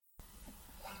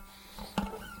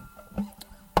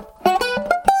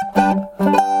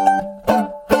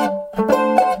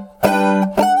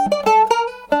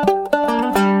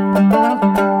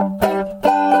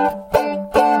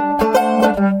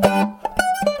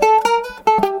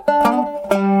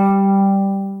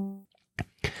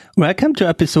Welcome to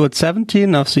episode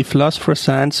 17 of the Philosopher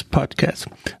Science podcast,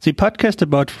 the podcast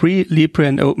about free, libre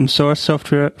and open source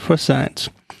software for science.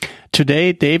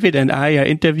 Today, David and I are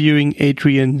interviewing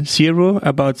Adrian Zero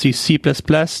about the C++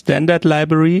 standard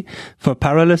library for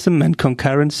parallelism and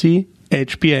concurrency,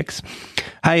 HPX.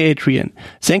 Hi, Adrian.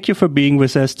 Thank you for being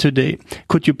with us today.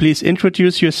 Could you please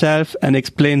introduce yourself and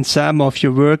explain some of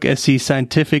your work as the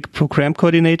scientific program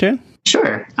coordinator?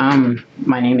 Sure.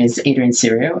 My name is Adrian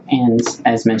Serio, and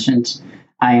as mentioned,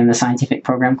 I am the scientific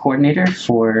program coordinator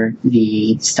for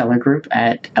the Stellar Group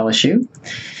at LSU.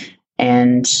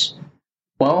 And,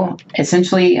 well,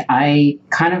 essentially, I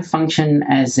kind of function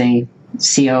as a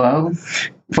COO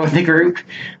for the group.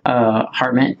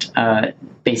 Hartmut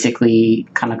basically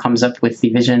kind of comes up with the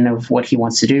vision of what he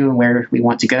wants to do and where we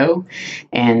want to go,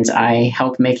 and I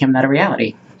help make him that a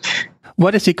reality.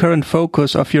 What is the current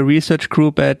focus of your research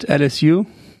group at LSU?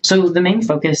 So the main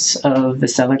focus of the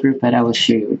Stellar Group at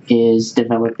LSU is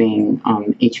developing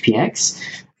HPX.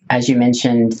 As you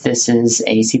mentioned, this is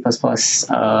a C++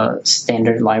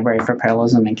 standard library for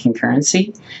parallelism and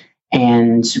concurrency,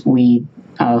 and we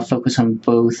focus on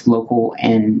both local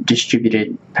and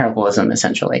distributed parallelism,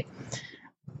 essentially.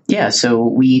 Yeah, so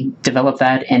we developed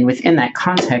that, and within that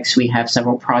context, we have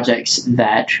several projects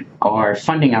that are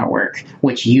funding our work,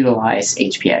 which utilize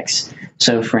HPX.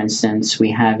 So, for instance,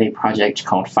 we have a project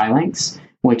called Phalanx,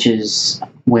 which is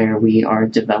where we are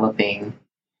developing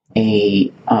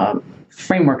a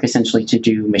framework, essentially, to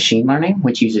do machine learning,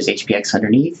 which uses HPX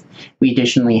underneath. We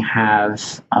additionally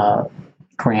have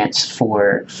grants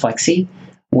for Flexi,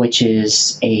 which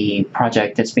is a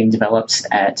project that's being developed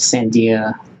at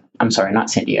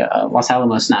Los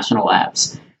Alamos National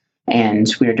Labs. And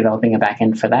we are developing a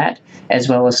backend for that, as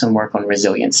well as some work on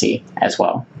resiliency as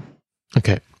well.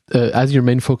 Okay. As your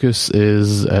main focus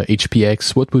is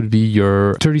HPX, what would be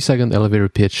your 30-second elevator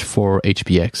pitch for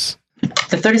HPX?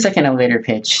 The 30-second elevator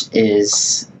pitch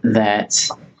is that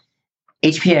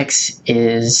HPX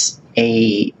is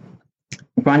a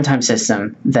runtime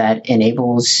system that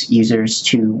enables users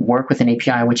to work with an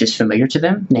API which is familiar to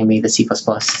them, namely the C++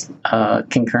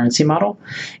 concurrency model,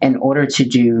 in order to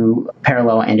do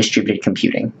parallel and distributed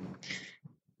computing.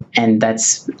 And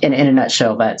that's, in a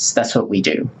nutshell, that's what we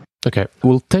do. Okay,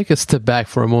 we'll take a step back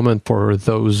for a moment for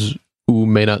those who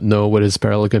may not know what is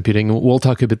parallel computing. We'll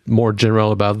talk a bit more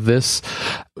general about this.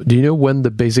 Do you know when the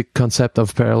basic concept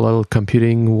of parallel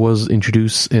computing was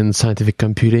introduced in scientific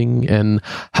computing, and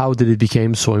how did it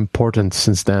become so important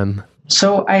since then?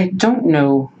 So I don't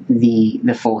know the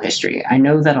full history. I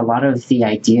know that a lot of the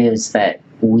ideas that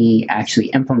we actually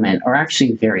implement are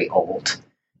actually very old.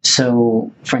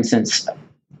 So, for instance,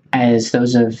 as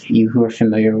those of you who are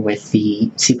familiar with the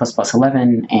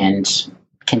C++11 and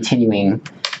continuing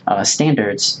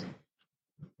standards,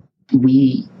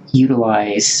 we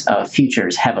utilize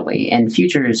futures heavily, and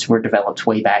futures were developed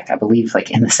way back, I believe,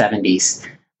 like in the 70s.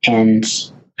 And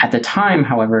at the time,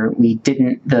 however,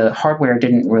 the hardware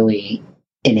didn't really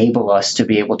enable us to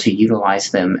be able to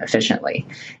utilize them efficiently.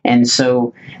 And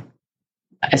so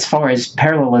as far as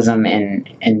parallelism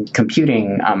and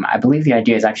computing, I believe the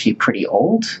idea is actually pretty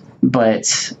old,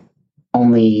 but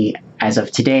only as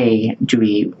of today do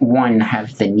we, one,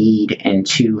 have the need, and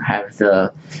two, have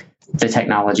the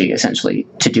technology, essentially,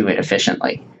 to do it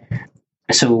efficiently.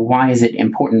 So why is it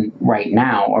important right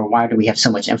now, or why do we have so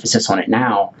much emphasis on it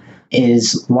now,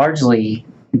 is largely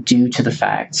due to the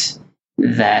fact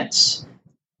that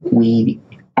we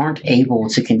aren't able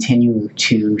to continue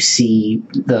to see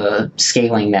the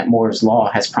scaling that Moore's Law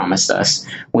has promised us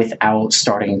without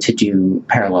starting to do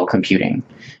parallel computing.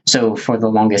 So for the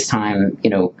longest time,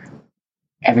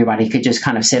 everybody could just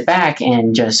kind of sit back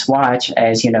and just watch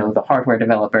as, the hardware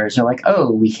developers are like,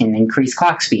 oh, we can increase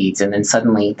clock speeds. And then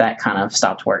suddenly that kind of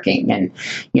stopped working. And,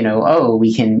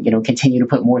 we can, continue to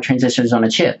put more transistors on a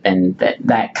chip. And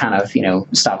that kind of,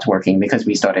 stopped working because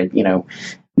we started,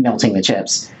 melting the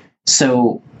chips.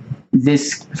 So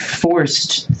this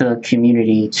forced the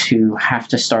community to have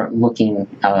to start looking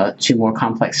to more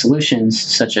complex solutions,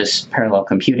 such as parallel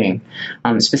computing.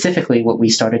 Specifically, what we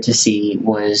started to see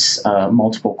was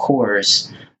multiple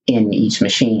cores in each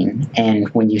machine. And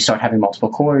when you start having multiple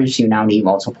cores, you now need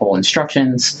multiple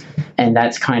instructions. And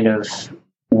that's kind of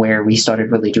where we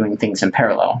started really doing things in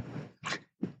parallel.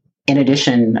 In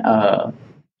addition,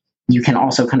 you can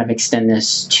also kind of extend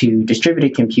this to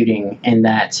distributed computing, in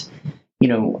that,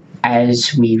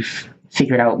 as we've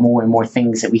figured out more and more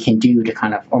things that we can do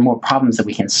to or more problems that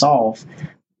we can solve,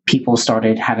 people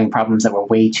started having problems that were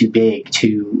way too big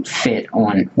to fit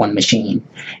on one machine.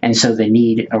 And so the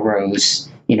need arose,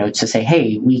 to say,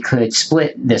 hey, we could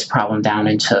split this problem down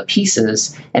into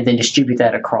pieces and then distribute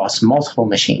that across multiple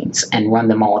machines and run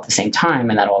them all at the same time,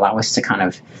 and that'll allow us to kind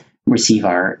of receive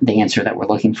the answer that we're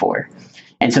looking for.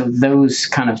 And so those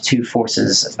kind of two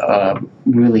forces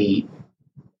really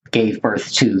gave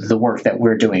birth to the work that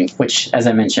we're doing, which, as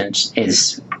I mentioned,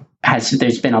 there's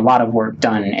been a lot of work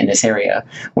done in this area.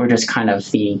 We're just kind of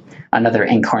another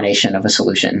incarnation of a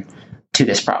solution to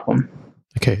this problem.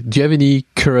 Okay. Do you have any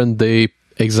current day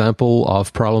example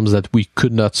of problems that we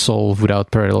could not solve without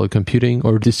parallel computing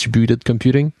or distributed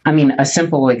computing? I mean, a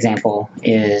simple example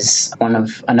is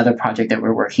another project that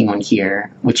we're working on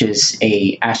here, which is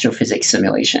a astrophysics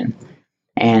simulation.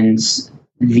 And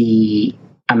the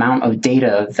amount of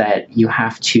data that you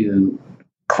have to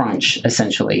crunch,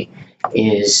 essentially,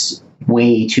 is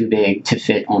way too big to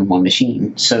fit on one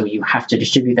machine. So you have to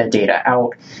distribute that data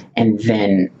out and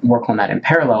then work on that in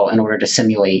parallel in order to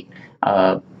simulate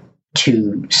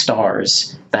two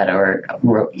stars that are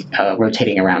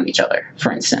rotating around each other,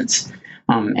 for instance.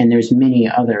 And there's many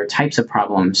other types of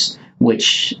problems,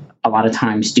 which a lot of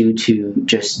times due to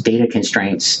just data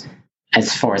constraints,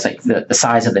 as far as like the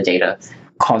size of the data,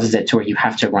 causes it to where you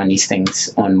have to run these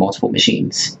things on multiple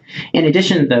machines. In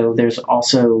addition, though, there's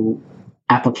also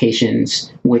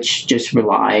applications which just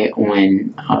rely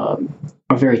on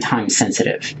are very time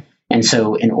sensitive. And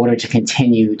so in order to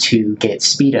continue to get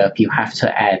speed up, you have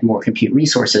to add more compute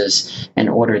resources in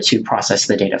order to process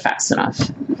the data fast enough.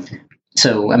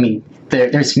 So, I mean,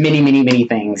 there's many, many, many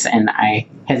things, and I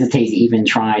hesitate to even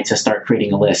try to start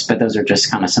creating a list, but those are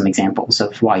just kind of some examples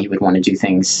of why you would want to do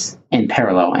things in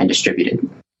parallel and distributed.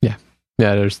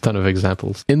 Yeah, there's a ton of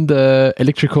examples. In the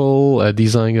electrical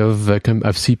design of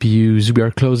CPUs, we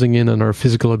are closing in on our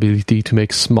physical ability to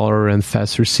make smaller and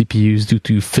faster CPUs due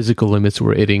to physical limits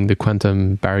we're hitting the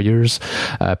quantum barriers.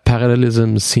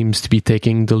 Parallelism seems to be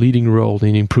taking the leading role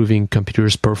in improving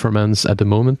computers' performance at the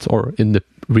moment, or in the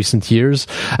recent years.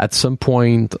 At some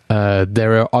point,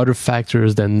 there are other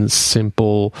factors than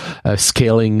simple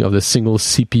scaling of the single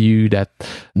CPU that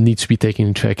needs to be taken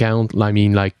into account. I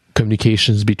mean, like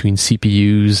communications between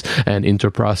CPUs and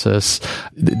interprocess,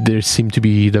 there seem to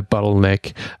be the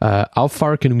bottleneck. How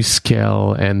far can we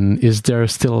scale, and is there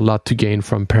still a lot to gain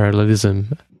from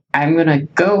parallelism? I'm going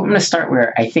to start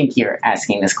where I think you're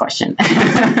asking this question.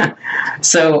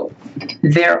 So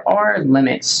there are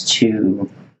limits to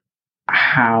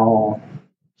how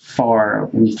far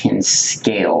we can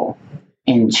scale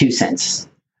in two senses.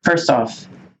 First off,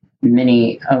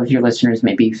 many of your listeners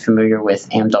may be familiar with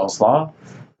Amdahl's law,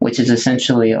 which is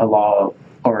essentially a law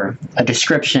or a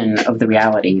description of the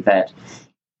reality that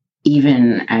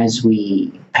even as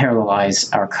we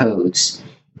parallelize our codes,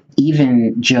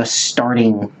 even just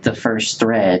starting the first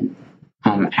thread,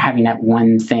 having that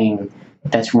one thing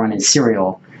that's run in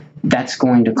serial, that's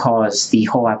going to cause the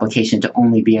whole application to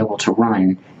only be able to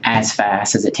run as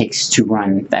fast as it takes to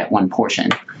run that one portion.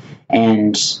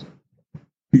 And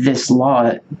this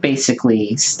law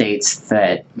basically states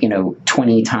that,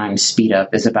 20 times speed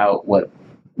up is about what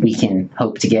we can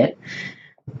hope to get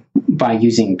by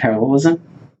using parallelism.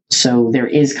 So there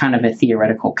is kind of a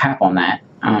theoretical cap on that.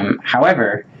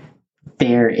 However,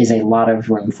 there is a lot of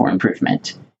room for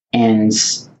improvement. And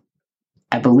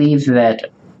I believe that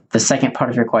the second part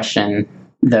of your question,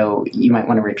 though you might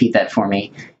want to repeat that for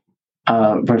me,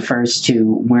 refers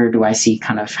to where do I see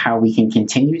kind of how we can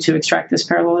continue to extract this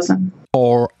parallelism?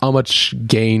 Or how much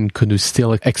gain could we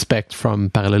still expect from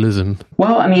parallelism?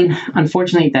 Well, I mean,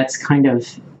 unfortunately, that's kind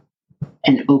of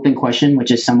an open question, which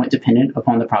is somewhat dependent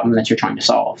upon the problem that you're trying to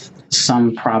solve.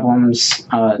 Some problems,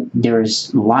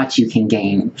 there's lots you can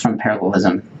gain from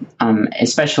parallelism,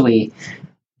 especially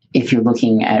if you're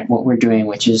looking at what we're doing,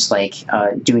 which is like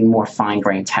doing more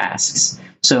fine-grained tasks.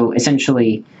 So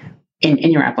essentially, in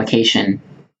your application,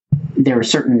 there are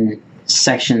certain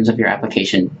sections of your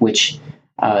application which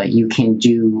you can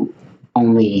do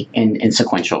only in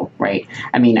sequential, right?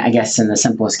 I mean, I guess in the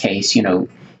simplest case, you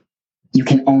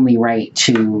can only write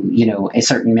to, a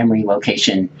certain memory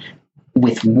location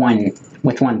with one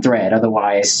thread.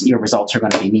 Otherwise, your results are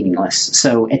going to be meaningless.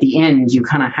 So at the end, you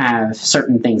kind of have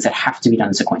certain things that have to be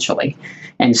done sequentially.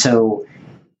 And so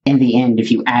in the end,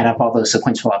 if you add up all those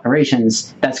sequential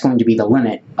operations, that's going to be the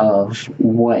limit of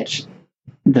what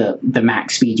the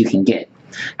max speed you can get.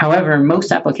 However,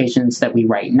 most applications that we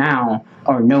write now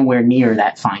are nowhere near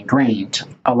that fine-grained.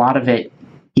 A lot of it,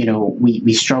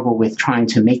 we struggle with trying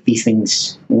to make these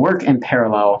things work in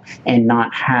parallel and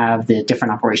not have the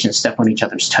different operations step on each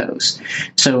other's toes.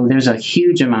 So there's a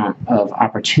huge amount of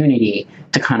opportunity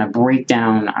to kind of break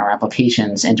down our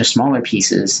applications into smaller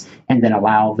pieces and then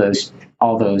allow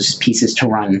all those pieces to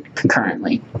run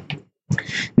concurrently.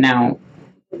 Now,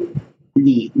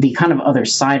 the kind of other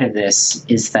side of this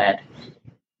is that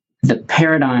the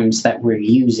paradigms that we're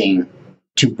using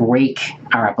to break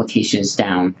our applications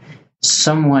down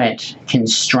somewhat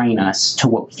constrain us to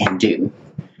what we can do.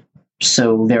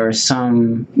 So there are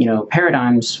some,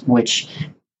 paradigms which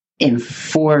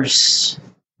enforce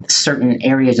certain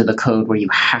areas of the code where you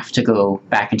have to go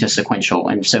back into sequential.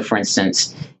 And so, for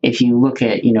instance, if you look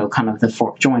at, kind of the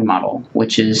fork join model,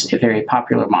 which is a very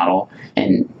popular model,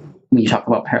 and when you talk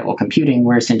about parallel computing,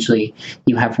 where essentially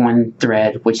you have one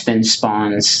thread which then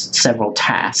spawns several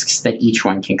tasks that each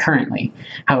run concurrently.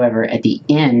 However, at the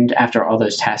end, after all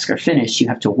those tasks are finished, you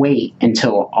have to wait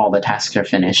until all the tasks are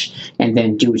finished and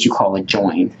then do what you call a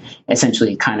join.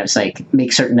 Essentially, kind of like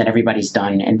make certain that everybody's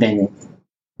done and then,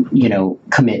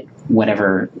 commit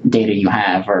whatever data you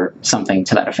have or something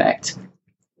to that effect.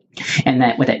 And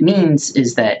that what that means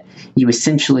is that you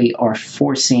essentially are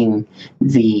forcing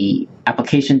the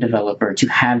application developer to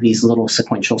have these little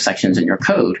sequential sections in your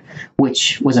code,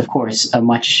 which was, of course, a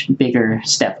much bigger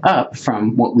step up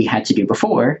from what we had to do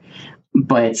before,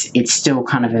 but it still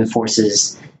kind of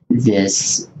enforces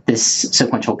this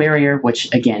sequential barrier,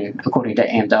 which, again, according to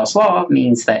Amdahl's law,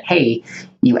 means that, hey,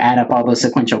 you add up all those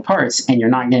sequential parts and you're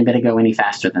not going to be able to go any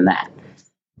faster than that.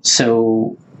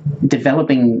 So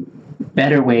developing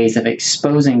better ways of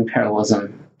exposing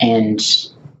parallelism and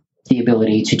the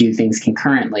ability to do things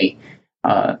concurrently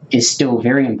is still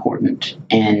very important.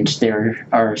 And there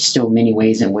are still many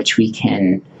ways in which we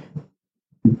can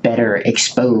better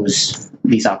expose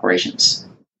these operations.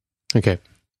 Okay.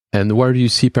 And where do you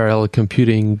see parallel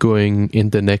computing going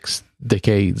in the next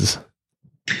decades?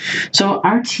 So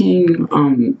our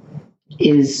team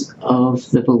is of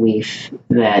the belief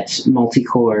that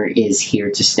multi-core is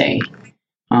here to stay.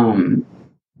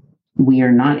 We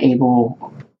are not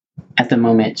able at the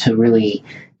moment to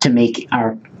make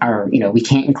our we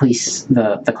can't increase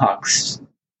the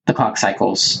clock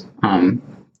cycles,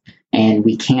 and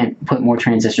we can't put more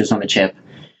transistors on the chip.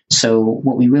 So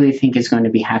what we really think is going to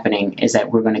be happening is that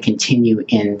we're going to continue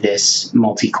in this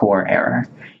multi-core era.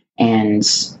 And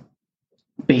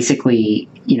basically,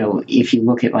 if you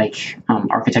look at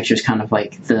architectures kind of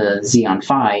like the Xeon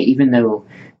Phi, even though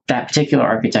that particular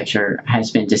architecture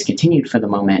has been discontinued for the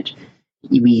moment,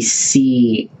 we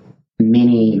see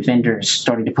many vendors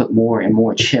starting to put more and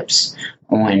more chips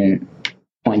on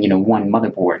one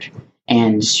motherboard.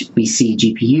 And we see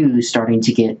GPUs starting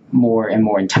to get more and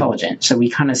more intelligent. So we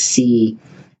kind of see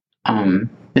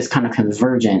this kind of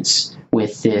convergence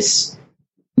with this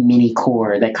mini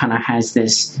core that kind of has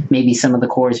this, maybe some of the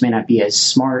cores may not be as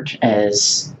smart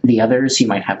as the others. You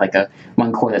might have like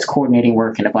one core that's coordinating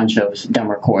work and a bunch of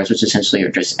dumber cores, which essentially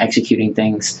are just executing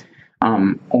things.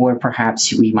 Or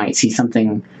perhaps we might see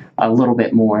something a little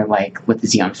bit more like what the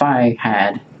Xeon Phi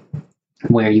had,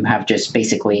 where you have just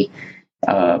basically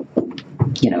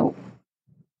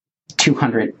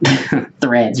 200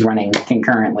 threads running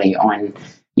concurrently on,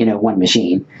 one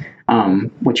machine,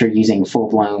 which are using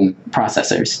full-blown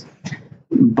processors.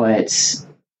 But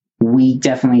we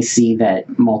definitely see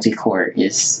that multi-core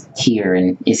is here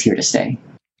and is here to stay.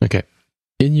 Okay.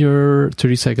 In your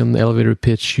 30-second elevator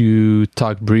pitch, you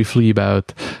talked briefly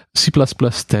about C++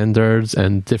 standards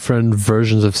and different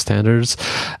versions of standards.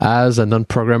 As a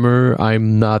non-programmer,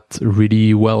 I'm not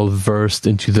really well versed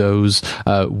into those.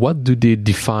 What do they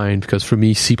define? Because for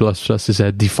me, C++ is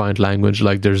a defined language.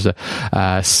 Like there's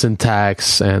a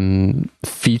syntax and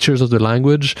features of the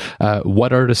language.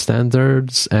 What are the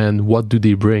standards and what do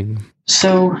they bring?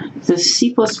 So the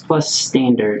C++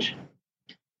 standard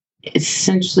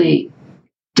essentially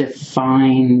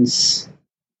defines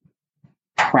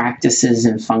practices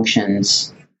and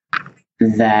functions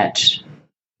that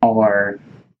are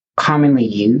commonly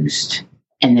used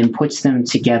and then puts them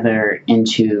together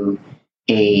into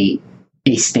a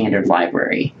standard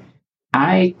library.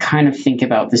 I kind of think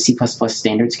about the C++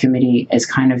 Standards Committee as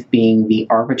kind of being the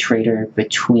arbitrator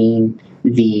between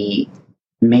the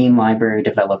main library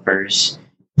developers,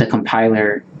 the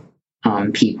compiler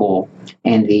people,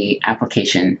 and the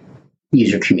application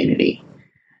user community.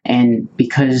 And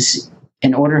because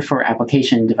in order for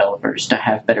application developers to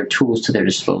have better tools to their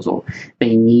disposal,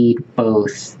 they need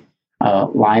both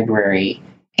library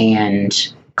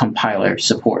and compiler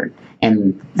support.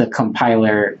 And the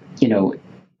compiler,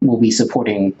 will be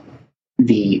supporting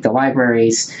the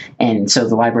libraries. And so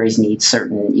the libraries need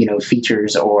certain,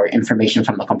 features or information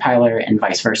from the compiler and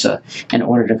vice versa in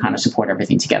order to kind of support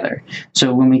everything together.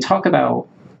 So when we talk about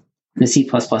the C++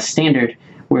 standard,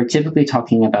 we're typically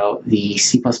talking about the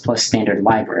C++ standard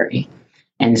library.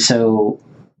 And so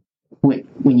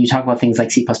when you talk about things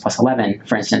like C++11,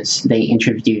 for instance, they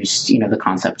introduced, the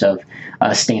concept of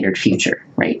a standard future,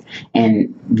 right?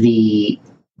 And the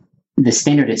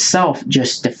standard itself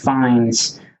just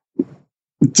defines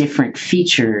different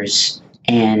features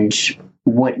and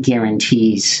what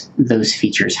guarantees those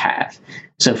features have.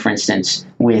 So, for instance,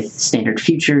 with standard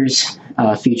futures,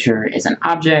 a future is an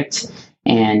object,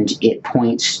 and it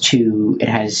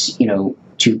has,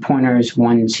 two pointers,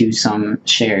 one to some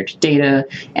shared data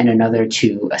and another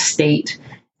to a state.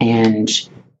 And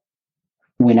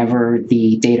whenever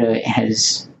the data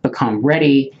has become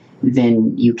ready,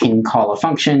 then you can call a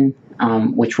function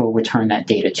which will return that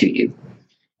data to you.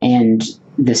 And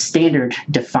the standard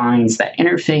defines that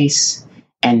interface,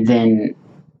 and then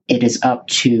it is up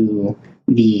to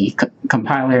the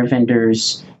compiler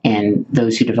vendors and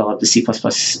those who develop the C++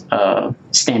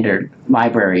 standard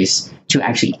libraries to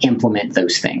actually implement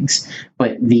those things.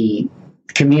 But the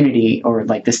community, or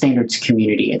like the standards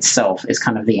community itself, is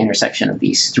kind of the intersection of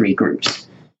these three groups.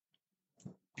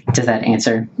 Does that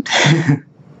answer?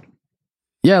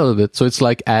 Yeah, a little bit. So it's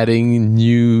like adding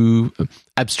new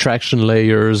abstraction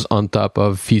layers on top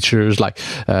of features. Like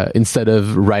instead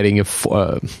of writing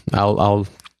I'll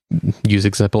use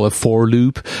example, a for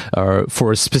loop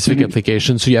for a specific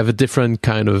application. So you have a different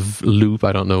kind of loop.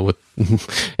 I don't know what,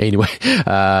 anyway,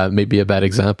 maybe a bad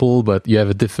example, but you have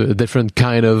a different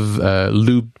kind of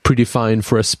loop predefined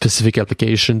for a specific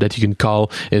application that you can call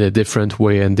in a different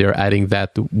way, and they're adding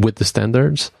that with the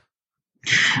standards.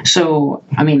 So,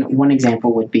 one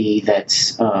example would be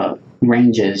that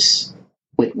ranges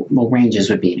would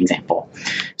be an example.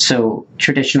 So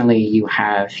traditionally you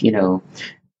have,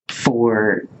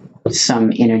 for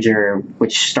some integer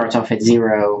which starts off at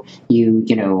 0, you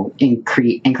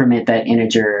increment that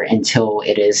integer until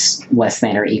it is less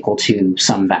than or equal to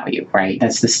some value, right?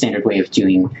 That's the standard way of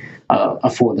doing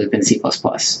a for loop in C++.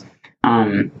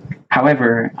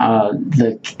 However,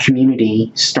 the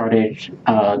community started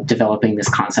developing this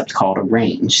concept called a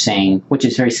range, which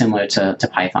is very similar to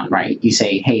Python, right? You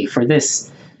say, hey, for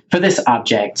this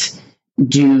object,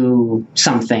 do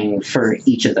something for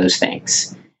each of those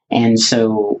things. And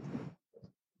so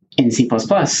in C++,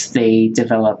 they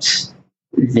developed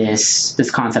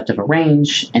this concept of a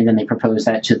range, and then they proposed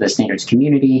that to the standards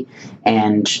community,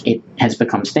 and it has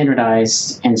become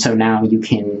standardized. And so now you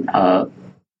can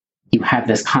you have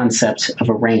this concept of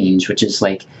a range, which is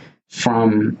like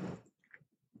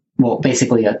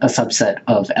basically a subset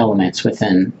of elements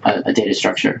within a data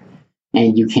structure.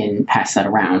 And you can pass that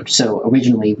around. So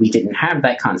originally we didn't have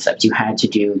that concept. You had to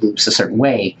do loops a certain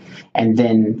way. And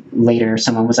then later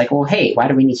someone was like, well, hey, why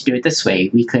do we need to do it this way?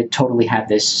 We could totally have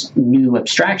this new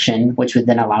abstraction, which would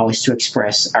then allow us to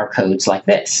express our codes like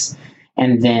this.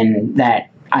 And then that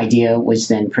idea was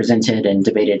then presented and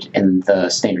debated in the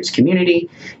standards community,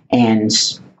 and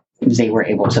they were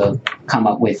able to come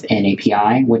up with an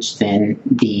API, which then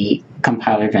the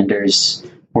compiler vendors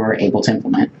were able to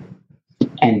implement.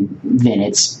 And then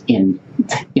it's in,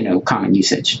 common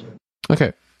usage.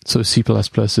 Okay. So C++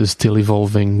 is still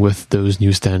evolving with those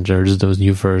new standards, those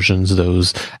new versions,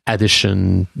 those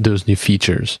new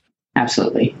features.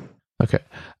 Absolutely. Okay.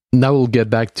 Now we'll get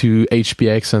back to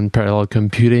HPX and parallel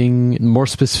computing, more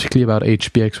specifically about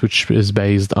HPX, which is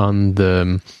based on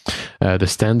the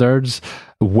standards.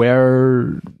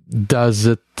 Where does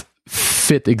it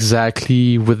fit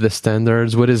exactly with the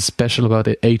standards? What is special about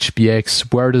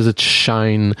HPX? Where does it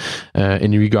shine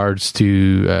in regards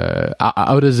to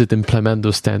how does it implement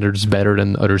those standards better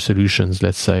than other solutions,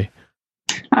 let's say?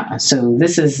 So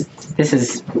this is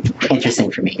interesting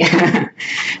for me.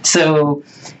 So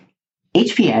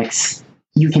HPX,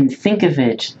 you can think of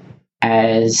it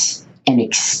as an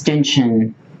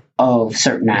extension of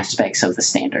certain aspects of the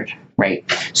standard, right?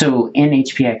 So in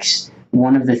HPX,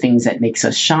 one of the things that makes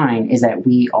us shine is that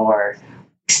we are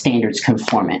standards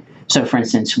conformant. So for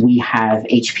instance, we have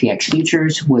HPX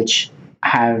features, which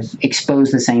have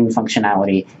exposed the same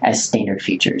functionality as standard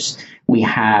features. We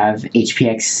have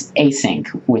HPX async,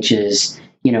 which is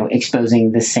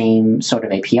exposing the same sort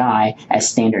of API as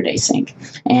standard async.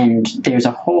 And there's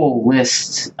a whole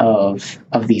list of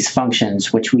these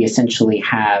functions which we essentially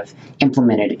have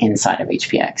implemented inside of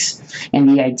HPX. And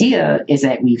the idea is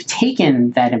that we've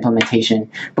taken that implementation,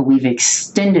 but we've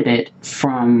extended it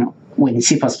from, in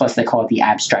C++, they call it the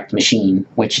abstract machine,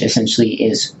 which essentially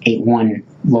is one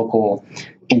local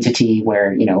entity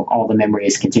where, all the memory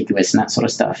is contiguous and that sort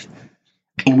of stuff.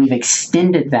 And we've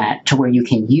extended that to where you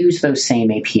can use those same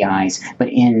APIs, but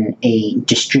in a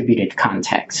distributed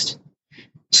context.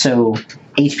 So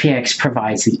HPX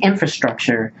provides the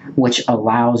infrastructure which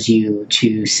allows you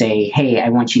to say, hey, I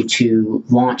want you to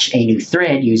launch a new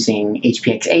thread using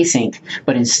HPX async,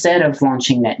 but instead of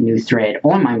launching that new thread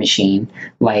on my machine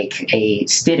like a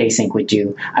STID async would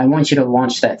do, I want you to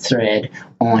launch that thread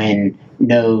on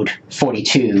node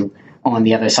 42 on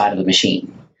the other side of the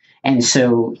machine. And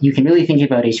so you can really think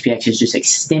about HPX as just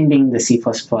extending the C++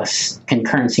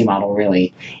 concurrency model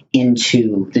really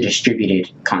into the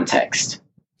distributed context.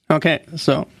 Okay,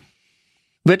 so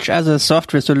which other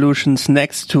software solutions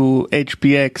next to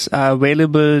HPX are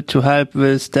available to help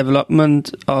with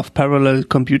development of parallel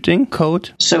computing code?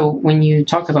 So when you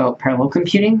talk about parallel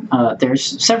computing,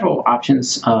 there's several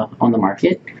options on the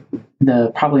market.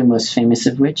 The probably most famous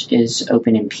of which is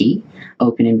OpenMP.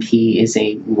 OpenMP is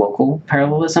a local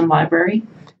parallelism library,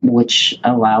 which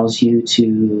allows you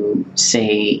to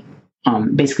say,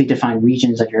 basically define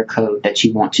regions of your code that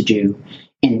you want to do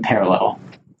in parallel.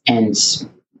 And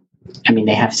I mean,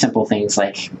 they have simple things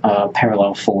like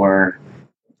parallel for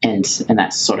and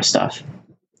that sort of stuff.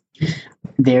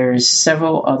 There's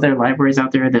several other libraries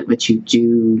out there that let you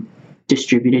do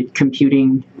distributed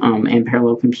computing and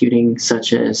parallel computing,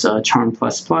 such as Charm++,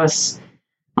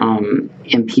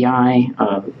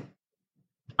 MPI.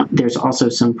 There's also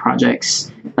some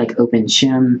projects like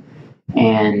OpenShim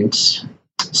and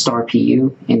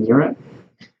StarPU in Europe,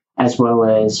 as well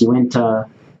as Uinta,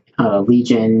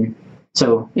 Legion.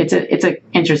 So it's an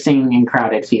interesting and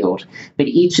crowded field. But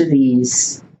each of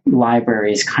these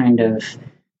libraries kind of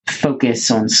focus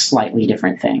on slightly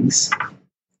different things.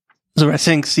 So I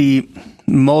think the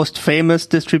most famous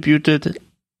distributed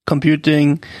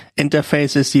computing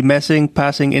interface is the Messing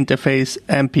Passing Interface,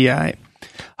 MPI.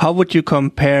 How would you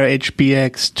compare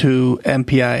HPX to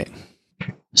MPI?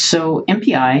 So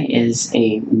MPI is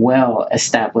a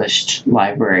well-established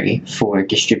library for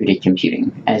distributed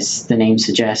computing. As the name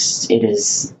suggests, it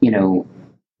is,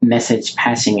 message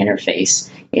passing interface.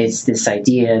 It's this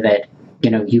idea that,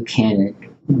 you can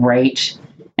write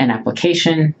an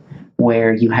application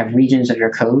where you have regions of your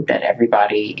code that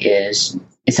everybody is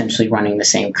essentially running the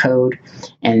same code.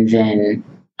 And then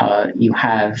you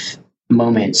have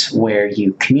moments where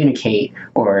you communicate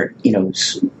or,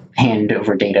 hand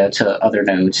over data to other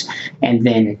nodes, and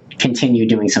then continue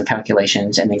doing some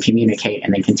calculations, and then communicate,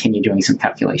 and then continue doing some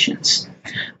calculations.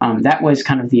 That was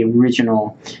kind of the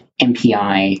original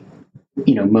MPI,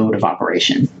 mode of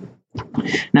operation.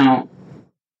 Now,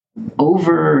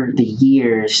 over the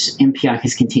years, MPI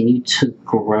has continued to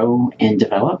grow and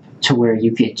develop to where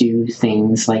you could do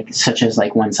things such as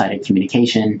one-sided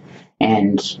communication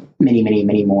and many, many,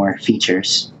 many more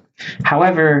features.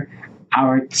 However,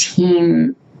 our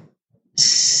team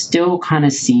still kind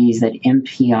of sees that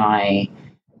MPI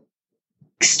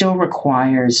still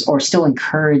requires or still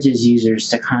encourages users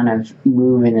to kind of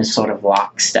move in a sort of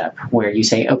lockstep where you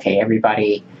say, okay,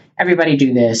 everybody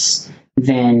do this,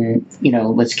 then,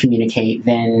 let's communicate,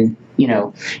 then,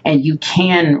 and you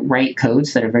can write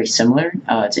codes that are very similar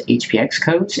to HPX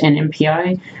codes in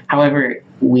MPI. However,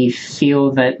 we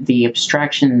feel that the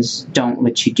abstractions don't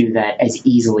let you do that as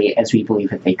easily as we believe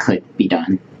that they could be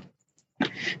done.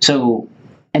 So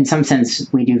in some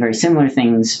sense, we do very similar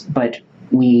things, but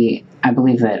I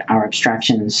believe that our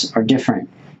abstractions are different,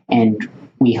 and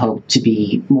we hope to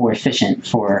be more efficient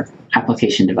for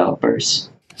application developers.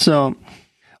 So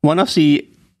one of the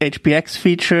HPX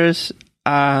features,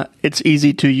 it's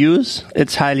easy to use,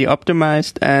 it's highly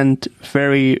optimized, and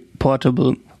very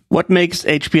portable. What makes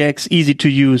HPX easy to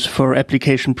use for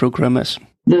application programmers?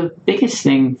 The biggest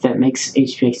thing that makes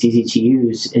HPX easy to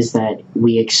use is that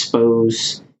we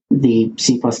expose the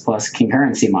C++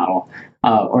 concurrency model,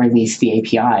 or at least the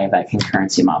API of that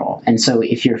concurrency model. And so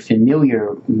if you're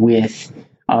familiar with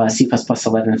C++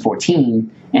 11.14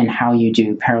 and how you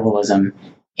do parallelism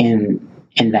in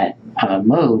that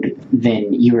mode,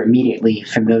 then you're immediately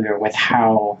familiar with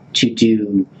how to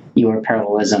do your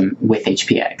parallelism with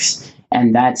HPX.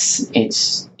 And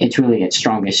it's really its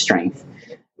strongest strength.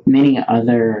 Many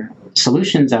other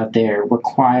solutions out there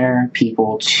require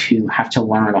people to have to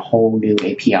learn a whole new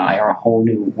API or a whole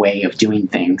new way of doing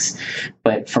things.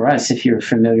 But for us, if you're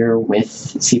familiar with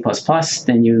C++,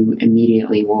 then you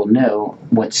immediately will know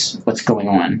what's going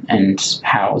on and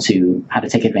how to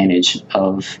take advantage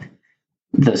of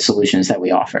the solutions that we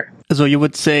offer. So you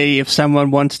would say if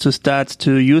someone wants to start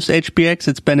to use HPX,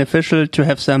 it's beneficial to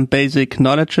have some basic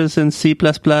knowledges in C++,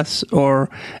 or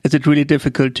is it really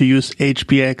difficult to use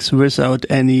HPX without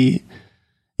any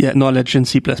knowledge in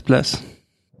C++?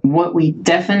 What we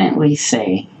definitely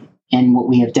say, and what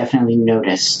we have definitely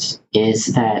noticed, is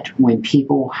that when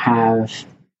people have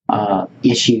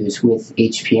issues with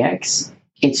HPX,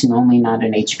 it's normally not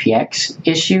an HPX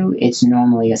issue. It's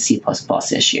normally a C++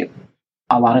 issue.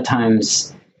 A lot of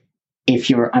times, if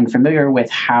you're unfamiliar with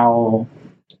how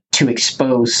to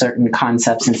expose certain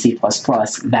concepts in C++,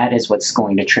 that is what's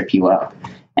going to trip you up.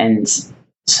 And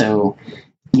so,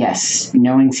 yes,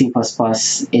 knowing C++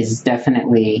 is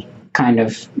definitely kind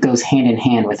of goes hand in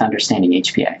hand with understanding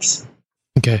HPX.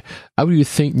 Okay. How do you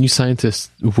think new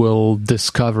scientists will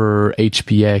discover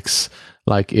HPX?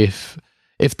 Like if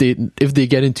they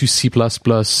get into C++,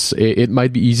 it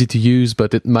might be easy to use,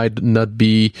 but it might not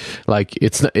be like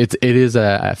it is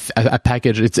a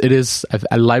package. It is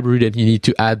a library that you need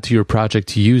to add to your project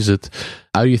to use it.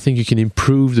 How do you think you can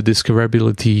improve the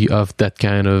discoverability of that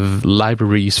kind of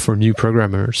libraries for new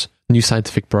programmers, new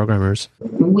scientific programmers?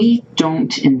 We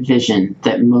don't envision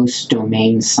that most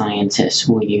domain scientists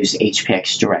will use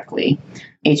HPX directly.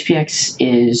 HPX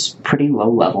is pretty low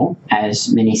level,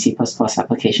 as many C++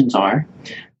 applications are.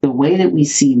 The way that we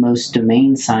see most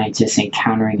domain scientists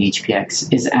encountering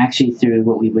HPX is actually through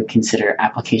what we would consider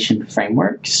application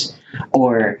frameworks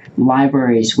or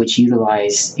libraries which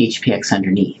utilize HPX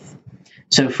underneath.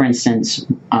 So, for instance,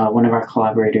 one of our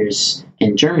collaborators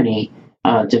in Germany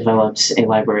developed a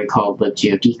library called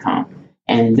libgeodecomp.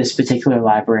 And this particular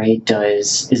library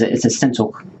it's a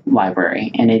stencil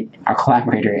library, and our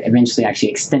collaborator eventually actually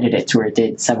extended it to where it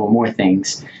did several more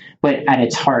things. But at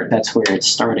its heart, that's where it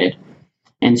started.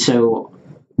 And so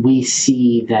we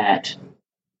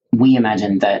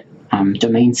imagine that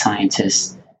domain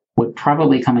scientists would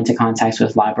probably come into contact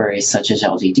with libraries such as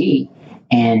LGD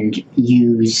and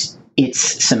use its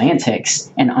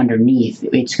semantics, and underneath,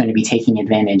 it's going to be taking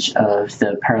advantage of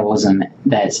the parallelism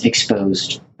that's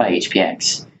exposed by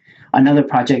HPX. Another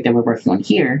project that we're working on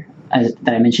here,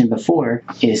 that I mentioned before,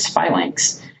 is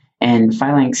Phalanx. And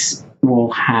Phalanx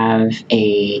will have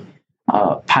a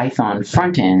Python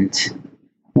front end,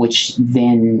 which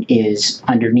then is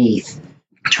underneath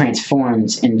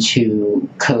transformed into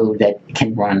code that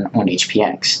can run on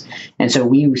HPX. And so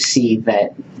we see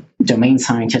that domain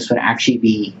scientists would actually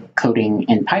be coding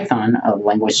in Python, a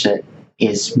language that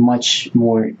is much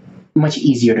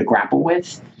easier to grapple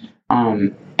with.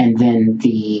 And then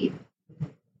the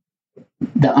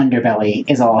underbelly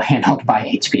is all handled by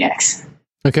HPX.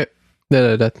 Okay,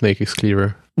 that makes it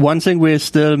clearer. One thing we're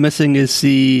still missing is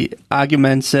the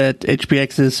argument that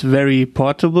HPX is very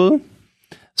portable.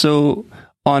 So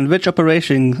on which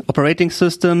operating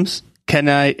systems can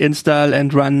I install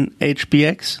and run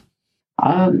HPX?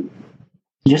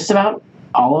 Just about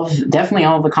definitely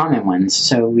all of the common ones.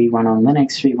 So we run on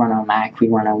Linux, we run on Mac, we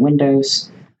run on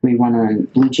Windows, we run on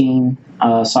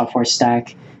BlueJean software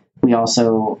stack. We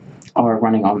also are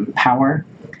running on Power.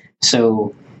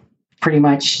 So pretty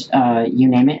much you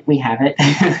name it, we have it,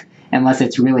 unless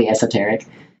it's really esoteric.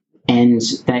 And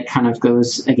that kind of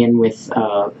goes again with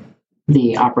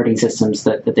the operating systems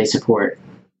that they support.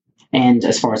 And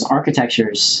as far as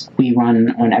architectures, we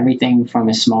run on everything from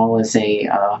as small as a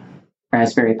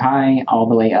Raspberry Pi all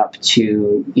the way up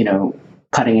to,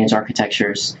 cutting edge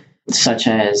architectures such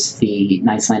as the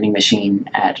Knights Landing machine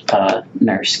at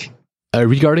NERSC.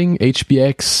 Regarding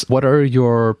HPX, what are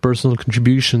your personal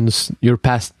contributions, your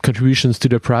past contributions to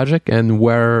the project, and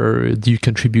where do you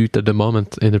contribute at the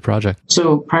moment in the project?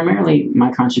 So primarily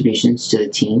my contributions to the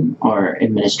team are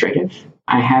administrative.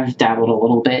 I have dabbled a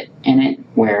little bit in it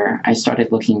where I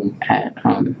started looking at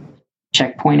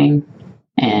checkpointing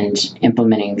and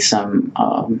implementing some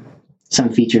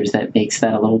features that makes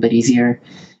that a little bit easier,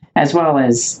 as well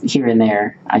as here and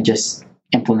there, I just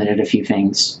implemented a few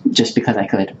things just because I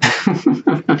could.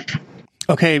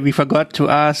 Okay, we forgot to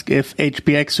ask if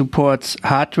HPX supports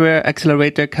hardware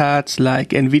accelerator cards like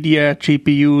NVIDIA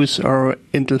GPUs or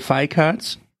Intel Phi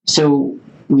cards. So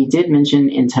we did mention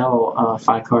Intel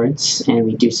Phi cards, and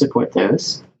we do support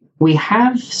those. We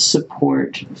have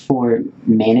support for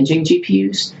managing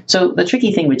GPUs. So the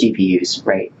tricky thing with GPUs,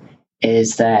 right,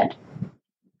 is that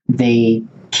they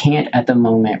can't at the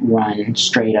moment run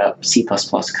straight up C++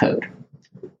 code.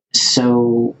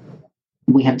 So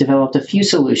we have developed a few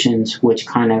solutions which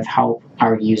kind of help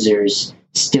our users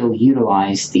still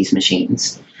utilize these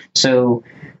machines. So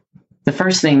the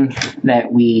first thing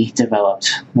that we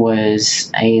developed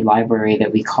was a library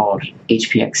that we called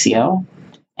HPXCL.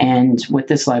 And what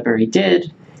this library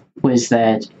did was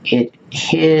that it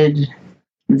hid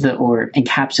or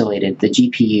encapsulated the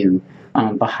GPU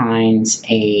behind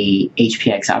a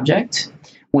HPX object,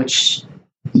 which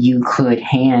you could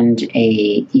hand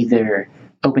either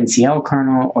OpenCL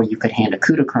kernel or you could hand a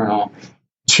CUDA kernel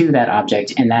to that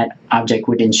object, and that object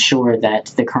would ensure that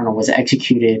the kernel was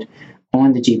executed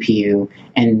on the GPU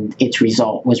and its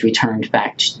result was returned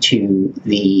back to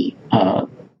the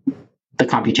the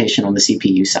computation on the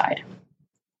CPU side.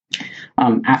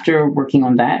 After working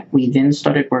on that, we then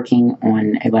started working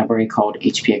on a library called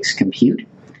HPX Compute,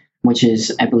 which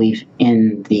is, I believe,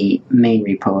 in the main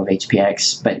repo of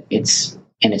HPX, but it's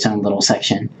in its own little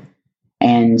section.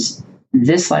 And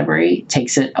this library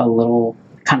takes it a little,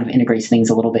 kind of integrates things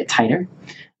a little bit tighter.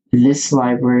 This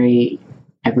library,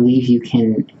 I believe you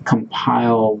can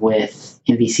compile with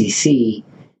MVCC,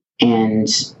 and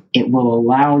it will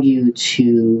allow you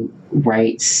to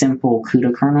write simple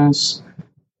CUDA kernels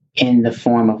in the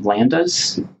form of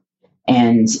lambdas,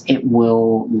 and it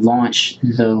will launch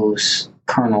those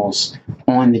kernels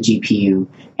on the GPU,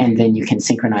 and then you can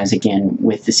synchronize again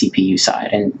with the CPU side.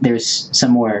 And there's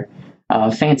some more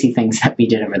fancy things that we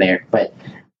did over there, but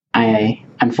I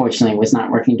unfortunately was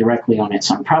not working directly on it,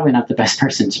 so I'm probably not the best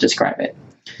person to describe it.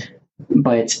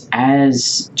 But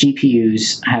as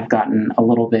GPUs have gotten a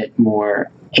little bit more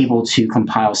able to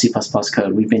compile C++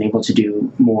 code, we've been able to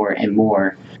do more and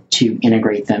more to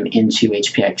integrate them into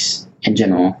HPX in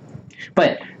general.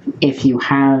 But if you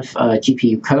have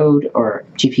GPU code or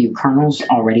GPU kernels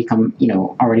already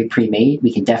already pre-made,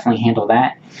 we can definitely handle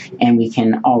that, and we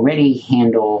can already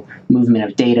handle movement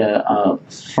of data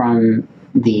from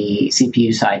the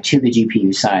CPU side to the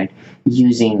GPU side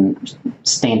using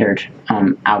standard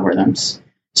algorithms.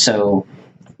 So,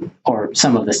 or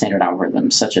some of the standard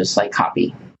algorithms, such as like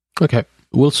copy. Okay.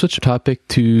 We'll switch topic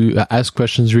to ask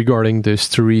questions regarding the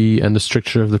history and the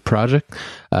structure of the project.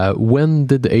 When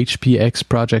did the HPX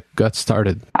project got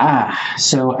started?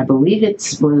 So I believe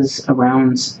it was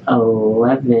around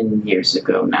 11 years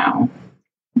ago now.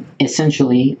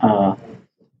 Essentially,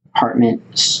 Hartmut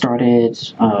started,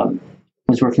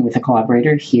 was working with a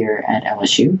collaborator here at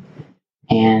LSU,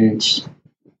 and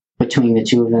between the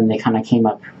two of them, they kind of came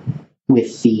up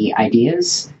with the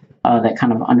ideas that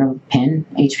kind of underpin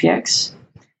HPX.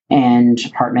 And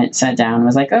Hartmut sat down and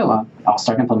was like, oh, I'll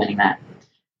start implementing that.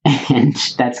 And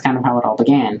that's kind of how it all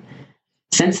began.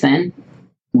 Since then,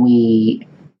 we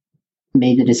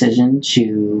made the decision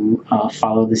to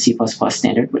follow the C++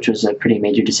 standard, which was a pretty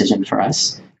major decision for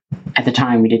us. At the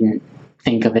time, we didn't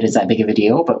think of it as that big of a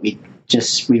deal, but we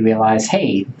realized,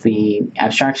 hey, the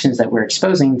abstractions that we're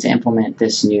exposing to implement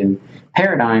this new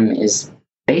paradigm is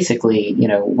basically,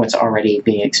 what's already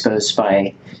being exposed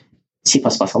by C++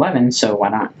 11, so why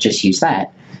not just use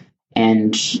that?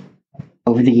 And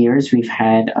over the years, we've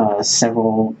had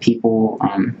several people,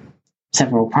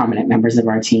 several prominent members of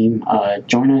our team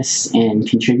join us and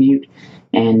contribute,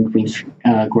 and we've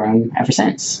grown ever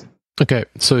since. Okay,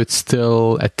 so it's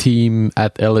still a team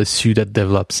at LSU that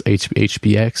develops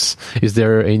HPX. Is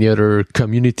there any other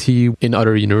community in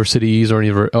other universities or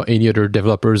any other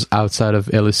developers outside of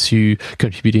LSU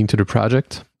contributing to the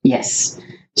project? Yes.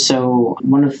 So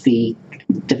one of the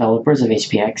developers of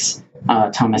HPX,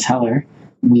 Thomas Heller,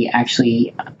 we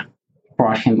actually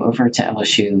brought him over to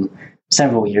LSU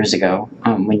several years ago,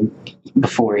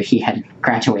 before he had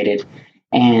graduated,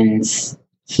 and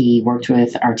he worked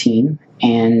with our team.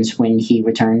 And when he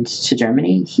returned to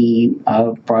Germany, he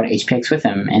brought HPX with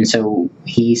him, and so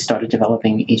he started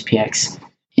developing HPX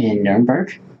in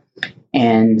Nuremberg.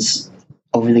 And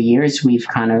over the years, we've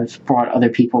kind of brought other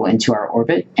people into our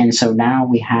orbit. And so now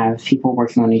we have people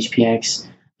working on HPX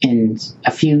in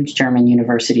a few German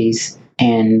universities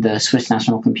and the Swiss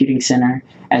National Computing Center,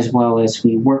 as well as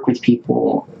we work with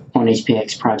people on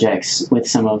HPX projects with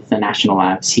some of the national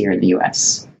labs here in the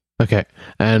US. Okay.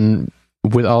 And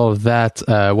with all of that,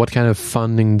 what kind of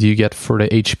funding do you get for the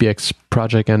HPX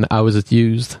project, and how is it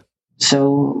used?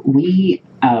 So we,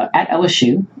 at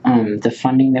LSU, the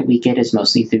funding that we get is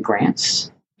mostly through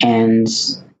grants, and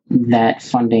that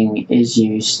funding is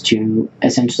used to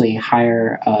essentially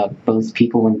hire both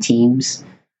people and teams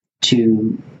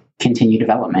to continue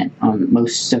development.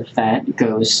 Most of that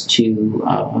goes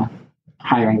to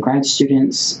hiring grad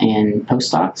students and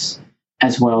postdocs,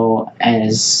 as well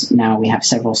as now we have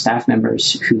several staff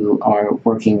members who are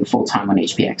working full-time on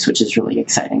HPX, which is really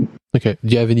exciting. Okay.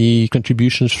 Do you have any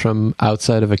contributions from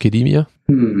outside of academia?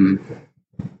 Not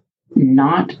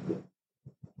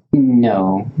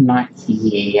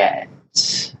yet.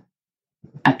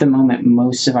 At the moment,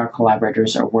 most of our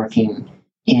collaborators are working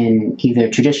in either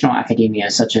traditional academia,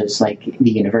 such as like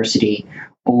the university,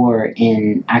 or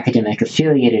in academic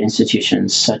affiliated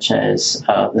institutions, such as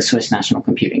the Swiss National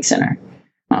Computing Center.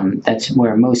 That's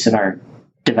where most of our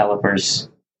developers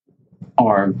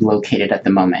are located at the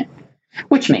moment,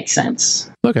 which makes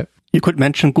sense. Okay. You could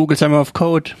mention Google Summer of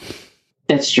Code.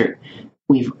 That's true.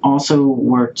 We've also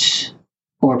worked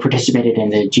or participated in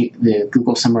the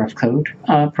Google Summer of Code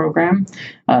program.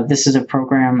 This is a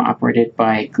program operated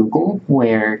by Google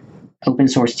where open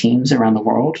source teams around the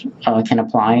world can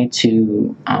apply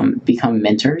to become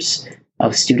mentors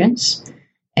of students.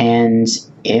 And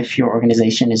if your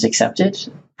organization is accepted,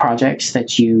 projects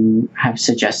that you have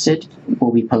suggested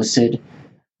will be posted,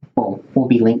 will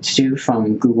be linked to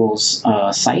from Google's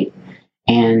site,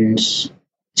 and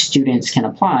students can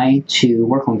apply to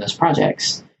work on those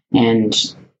projects. And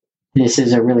this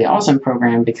is a really awesome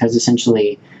program because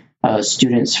essentially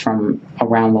students from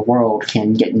around the world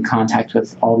can get in contact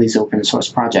with all these open source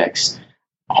projects,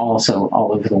 also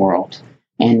all over the world.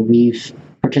 And we've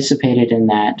participated in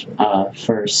that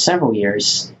for several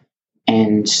years.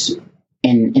 And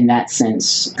in that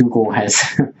sense, Google has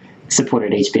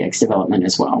supported HPX development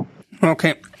as well.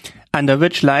 Okay. Under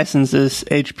which license is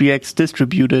HPX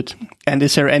distributed? And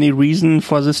is there any reason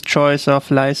for this choice of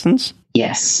license?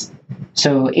 Yes.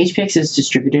 So HPX is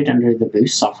distributed under the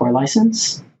Boost software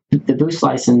license. The Boost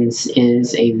license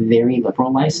is a very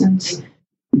liberal license.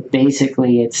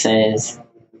 Basically, it says,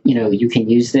 you can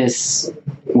use this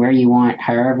where you want,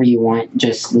 however you want,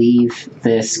 just leave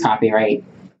this copyright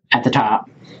at the top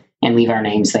and leave our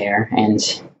names there,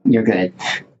 and you're good.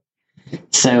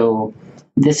 So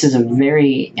this is a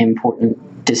very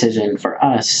important decision for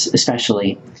us,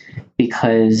 especially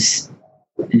because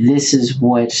this is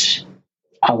what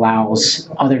allows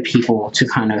other people to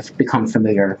kind of become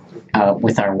familiar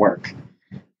with our work.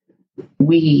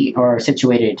 We are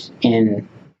situated in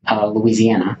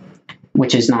Louisiana,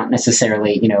 which is not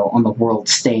necessarily, on the world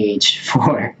stage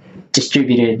for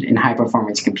distributed and high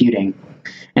performance computing.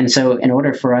 And so in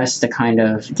order for us to kind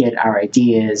of get our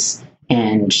ideas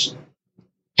and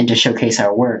to showcase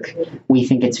our work, we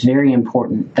think it's very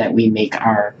important that we make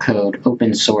our code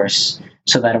open source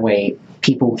so that way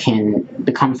people can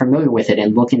become familiar with it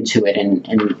and look into it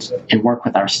and work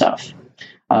with our stuff.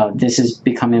 This has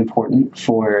become important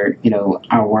for,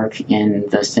 our work in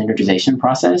the standardization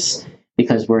process,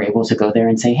 because we're able to go there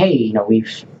and say, hey, we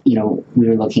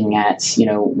were looking at,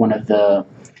 one of the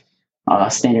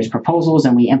standards proposals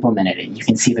and we implemented it. You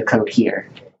can see the code here.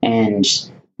 And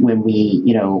when we,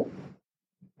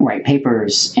 write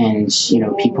papers and,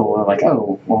 people are like,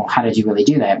 oh, well, how did you really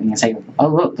do that? We can say, oh,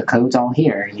 look, the code's all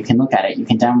here. You can look at it. You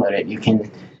can download it. You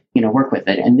can, work with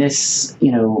it. And this,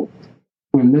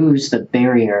 removes the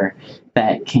barrier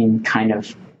that can kind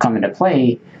of come into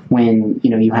play when,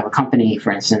 you have a company,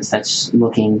 for instance, that's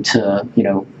looking to,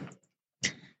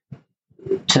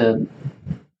 to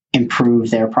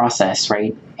improve their process,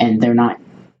 right? And they're not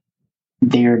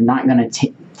going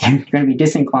to they're going to be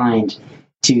disinclined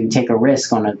to take a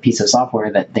risk on a piece of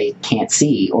software that they can't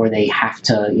see, or they have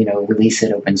to, release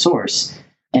it open source.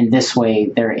 And this way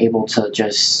they're able to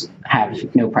just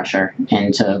have no pressure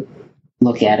and to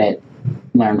look at it,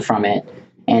 learn from it,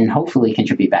 and hopefully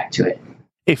contribute back to it.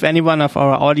 If anyone of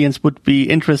our audience would be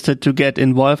interested to get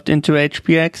involved into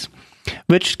HPX,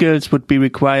 which skills would be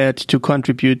required to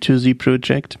contribute to the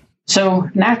project? So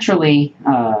naturally,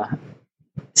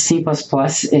 C++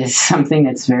 is something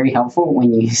that's very helpful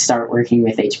when you start working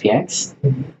with HPX.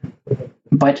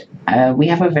 But we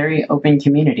have a very open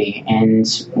community, and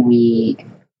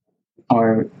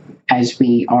as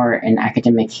we are an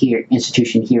academic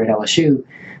institution here at LSU,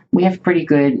 we have pretty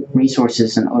good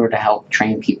resources in order to help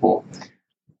train people.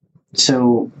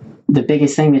 So the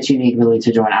biggest thing that you need really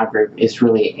to join our group is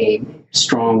really a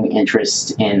strong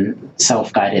interest in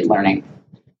self-guided learning.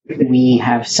 We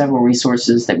have several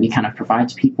resources that we kind of provide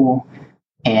to people.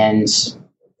 And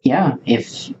yeah,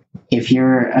 if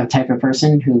you're a type of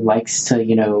person who likes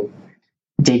to,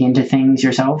 dig into things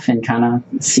yourself and kind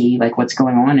of see like what's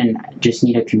going on and just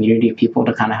need a community of people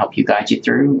to kind of help you guide you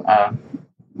through,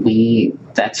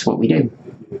 that's what we do.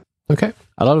 Okay.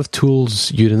 A lot of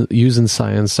tools used in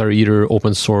science are either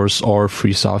open source or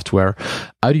free software.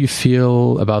 How do you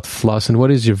feel about FLOSS, and what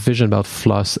is your vision about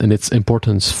FLOSS and its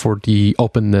importance for the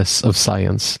openness of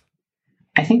science?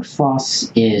 I think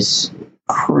FLOSS is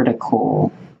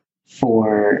critical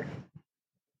for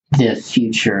the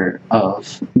future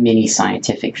of many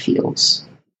scientific fields.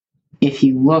 If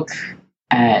you look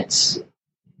at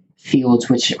fields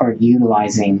which are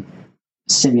utilizing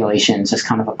simulations as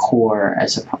kind of a core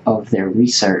of their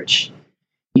research,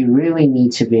 you really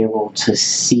need to be able to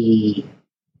see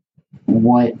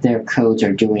what their codes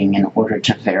are doing in order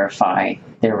to verify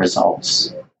their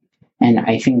results. And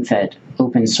I think that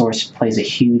open source plays a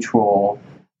huge role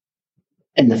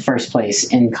in the first place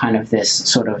in kind of this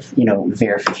sort of,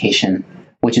 verification,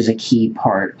 which is a key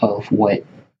part of what,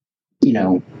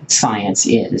 science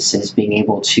is being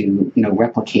able to,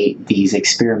 replicate these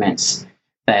experiments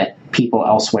that people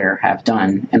elsewhere have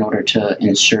done in order to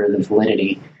ensure the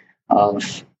validity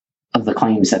of the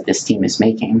claims that this team is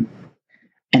making.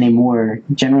 in a more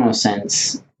general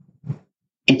sense,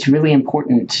 it's really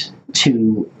important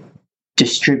to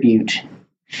distribute.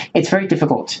 It's very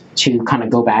difficult to kind of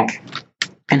go back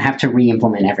and have to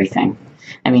re-implement everything.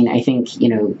 I mean, I think,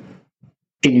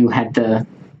 GNU had the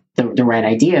right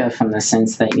idea from the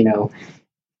sense that,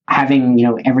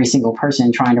 having, every single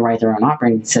person trying to write their own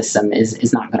operating system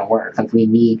is not going to work. Like, we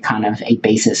need kind of a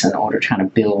basis in order to kind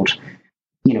of build,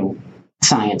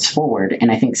 science forward.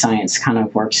 And I think science kind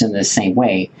of works in the same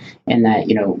way, in that,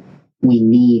 we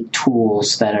need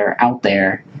tools that are out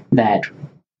there that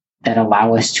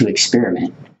allow us to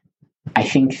experiment. I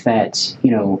think that,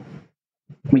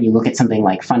 when you look at something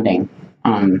like funding,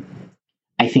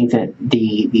 I think that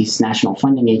these national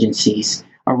funding agencies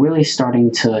are really starting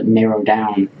to narrow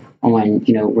down on,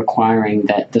 requiring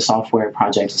that the software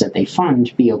projects that they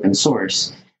fund be open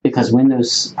source. Because when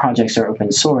those projects are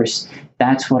open source,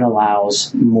 that's what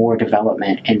allows more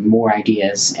development and more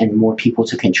ideas and more people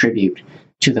to contribute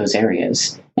to those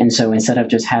areas. And so instead of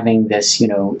just having this,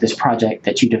 this project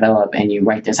that you develop and you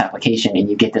write this application and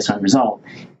you get this one result,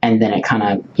 and then it kind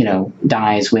of,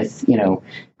 dies with,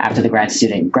 after the grad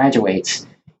student graduates,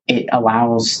 it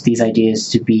allows these ideas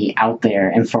to be out there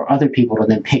and for other people to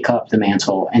then pick up the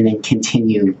mantle and then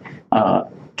continue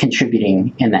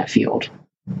contributing in that field.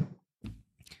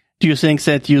 Do you think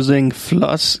that using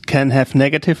FLOSS can have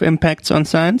negative impacts on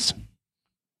science?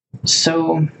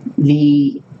 So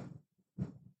the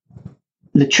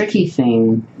tricky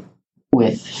thing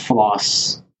with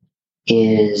FLOSS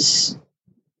is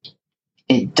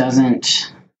the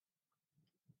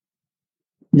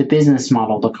business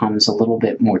model becomes a little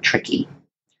bit more tricky.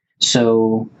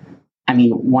 So, I mean,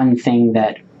 one thing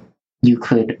that you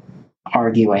could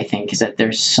argue, I think, is that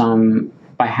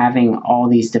by having all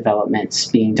these developments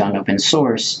being done open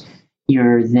source,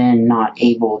 you're then not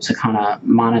able to kind of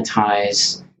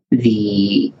monetize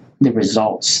the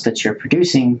results that you're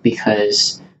producing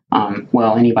because,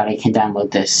 anybody can download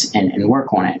this and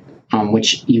work on it,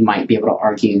 which you might be able to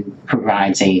argue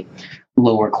provides a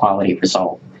lower quality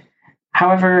result.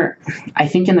 However, I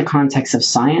think in the context of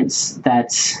science,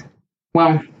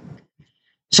 one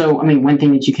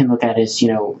thing that you can look at is,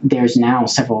 there's now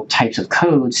several types of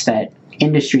codes that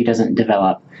industry doesn't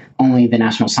develop. Only the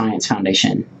National Science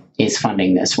Foundation is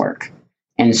funding this work.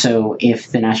 And so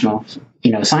if the National,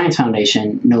 Science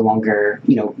Foundation no longer,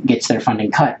 gets their funding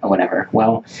cut or whatever,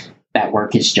 well, that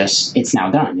work is it's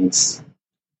now done.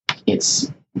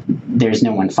 There's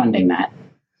no one funding that.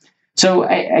 So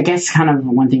I guess kind of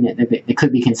one thing that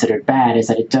could be considered bad is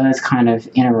that it does kind of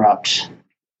interrupt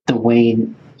the way,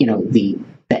 the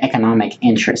economic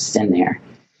interest in there.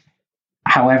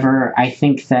 However, I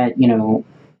think that,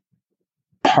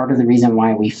 part of the reason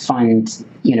why we fund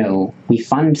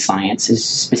science is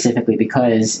specifically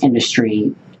because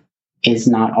industry is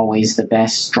not always the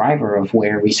best driver of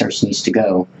where research needs to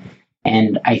go.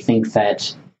 And I think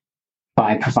that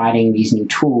by providing these new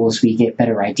tools, we get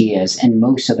better ideas. And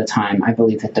most of the time, I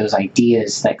believe that those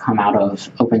ideas that come out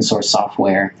of open source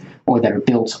software or that are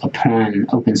built upon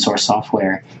open source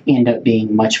software end up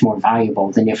being much more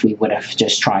valuable than if we would have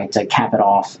just tried to cap it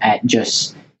off at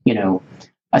just,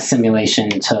 a simulation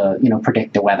to,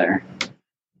 predict the weather.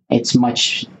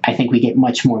 I think we get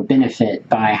much more benefit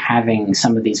by having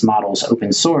some of these models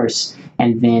open source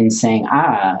and then saying,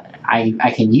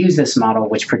 I can use this model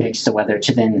which predicts the weather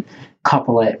to then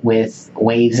couple it with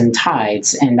waves and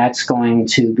tides, and that's going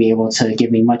to be able to give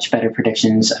me much better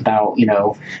predictions about,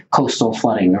 coastal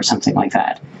flooding or something like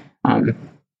that.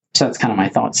 So that's kind of my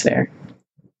thoughts there.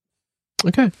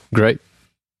 Okay, great.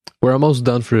 We're almost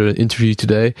done for the interview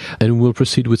today, and we'll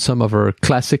proceed with some of our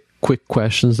classic quick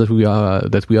questions that we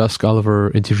ask all of our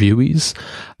interviewees.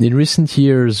 In recent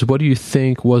years, what do you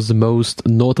think was the most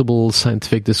notable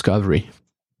scientific discovery?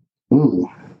 Ooh.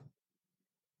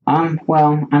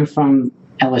 Well, I'm from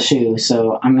LSU,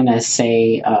 so I'm going to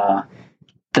say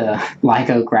the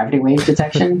LIGO gravity wave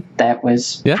detection. That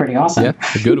was pretty awesome. Yeah,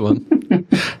 a good one.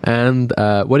 And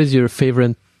what is your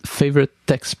favorite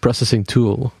text processing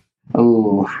tool?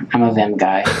 Oh, I'm a Vim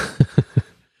guy.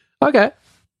 Okay,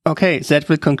 that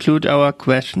will conclude our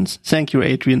questions. Thank you,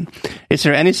 Adrian. Is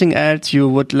there anything else you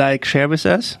would like to share with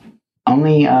us?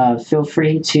 Only feel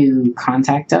free to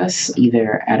contact us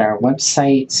either at our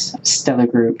website,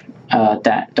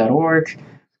 stellargroup.org,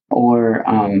 or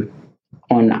on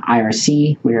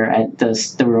IRC. We're at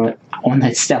on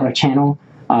the Stellar channel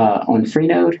on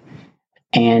Freenode.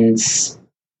 And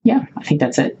yeah, I think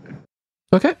that's it.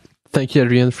 Okay. Thank you,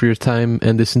 Adrian, for your time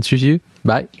and this interview.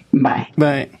 Bye. Bye.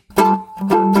 Bye.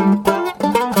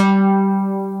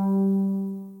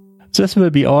 This will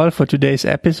be all for today's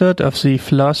episode of the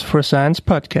Floss for Science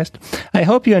podcast. I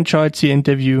hope you enjoyed the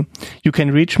interview. You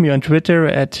can reach me on Twitter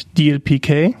at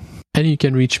DLPK. And you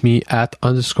can reach me at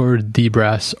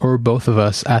 _DBrass or both of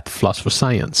us at Floss for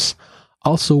Science.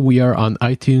 Also, we are on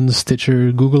iTunes,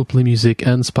 Stitcher, Google Play Music,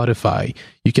 and Spotify.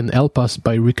 You can help us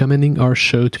by recommending our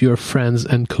show to your friends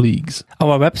and colleagues.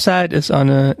 Our website is on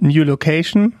a new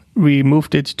location. We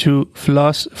moved it to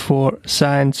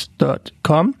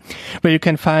flossforscience.com, where you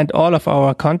can find all of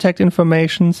our contact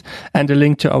informations and a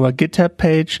link to our GitHub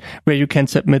page, where you can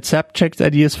submit subject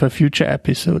ideas for future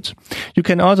episodes. You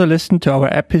can also listen to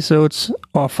our episodes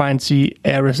or find the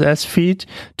RSS feed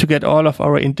to get all of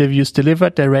our interviews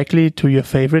delivered directly to your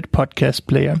favorite podcast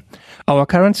player. Our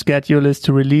current schedule is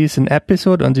to release an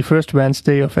episode on the first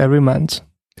Wednesday of every month.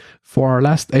 For our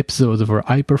last episode of our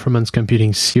high-performance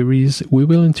computing series, we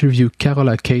will interview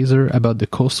Carola Kaiser about the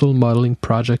coastal modeling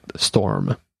project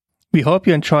STORM. We hope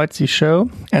you enjoyed the show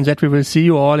and that we will see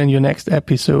you all in your next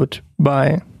episode.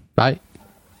 Bye. Bye.